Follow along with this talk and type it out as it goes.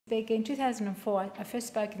Speaker, in 2004, I first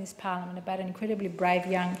spoke in this Parliament about an incredibly brave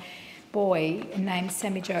young boy named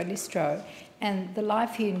Sammy-Joe Liistro and the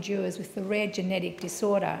life he endures with the rare genetic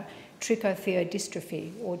disorder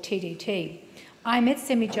trichothiodystrophy, or TDT. I met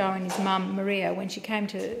Sammy-Joe and his mum, Maria, when she came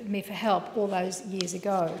to me for help all those years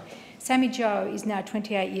ago. Sammy-Joe is now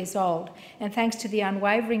 28 years old, and thanks to the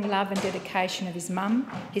unwavering love and dedication of his mum,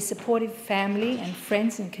 his supportive family and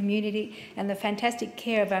friends and community, and the fantastic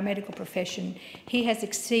care of our medical profession, he has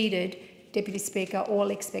exceeded, Deputy Speaker, all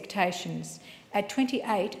expectations. At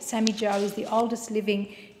 28, Sammy-Joe is the oldest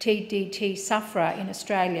living TDT sufferer in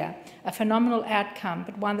Australia, a phenomenal outcome,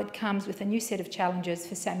 but one that comes with a new set of challenges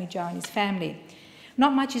for Sammy-Joe and his family.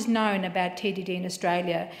 Not much is known about TDT in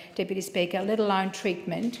Australia, Deputy Speaker, let alone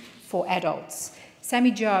treatment for adults.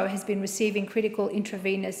 Sammy-Joe has been receiving critical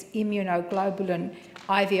intravenous immunoglobulin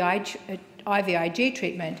IVIG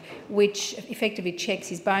treatment, which effectively checks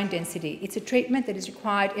his bone density. It's a treatment that is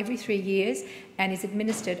required every 3 years and is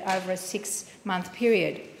administered over a 6-month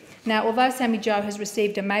period. Now, although Sammy-Joe has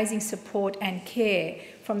received amazing support and care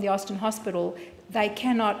from the Austin Hospital, they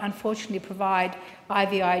cannot, unfortunately, provide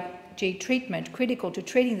IVIG treatment critical to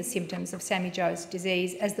treating the symptoms of Sammy-Joe's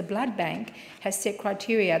disease, as the blood bank has set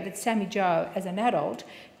criteria that Sammy-Joe, as an adult,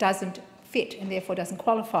 doesn't fit and therefore doesn't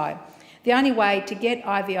qualify. The only way to get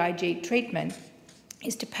IVIG treatment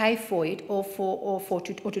is to pay for it or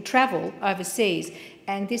to travel overseas,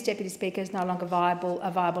 and this, Deputy Speaker, is no longer a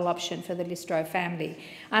viable option for the Liistro family.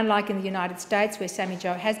 Unlike in the United States, where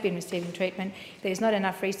Sammy-Joe has been receiving treatment, there is not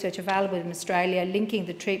enough research available in Australia linking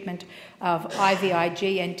the treatment of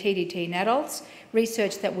IVIG and TDT in adults,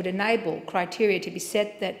 research that would enable criteria to be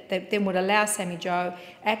set that then would allow Sammy-Joe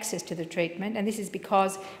access to the treatment, and this is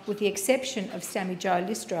because, with the exception of Sammy-Joe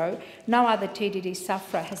Liistro, no other TDT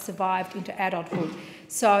sufferer has survived into adulthood,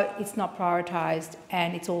 so it's not prioritised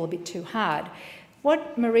and it's all a bit too hard.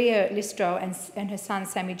 What Maria Liistro and her son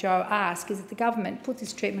Sammy-Joe ask is that the government put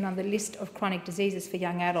this treatment on the list of chronic diseases for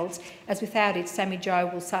young adults, as without it,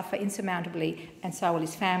 Sammy-Joe will suffer insurmountably, and so will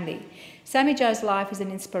his family. Sammy-Joe's life is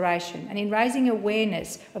an inspiration, and in raising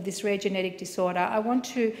awareness of this rare genetic disorder, I want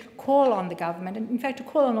to call on the government, and in fact to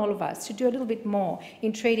call on all of us, to do a little bit more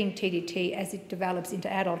in treating TDT as it develops into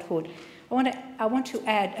adulthood. I want to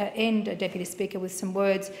end, Deputy Speaker, with some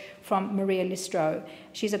words from Maria Liistro.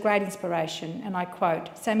 She's a great inspiration, and I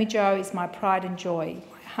quote, "Sammy-Joe is my pride and joy,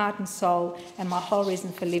 my heart and soul, and my whole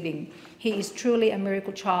reason for living. He is truly a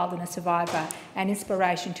miracle child and a survivor, an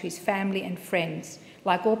inspiration to his family and friends.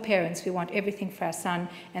 Like all parents, we want everything for our son,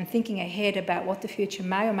 and thinking ahead about what the future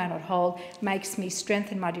may or may not hold makes me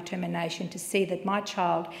strengthen my determination to see that my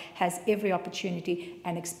child has every opportunity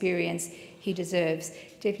and experience he deserves."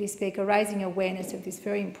 Deputy Speaker, raising awareness of this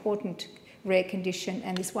very important rare condition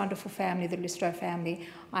and this wonderful family, the Liistro family,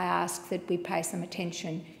 I ask that we pay some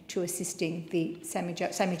attention to assisting the Sammy-Joe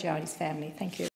and his family. Thank you.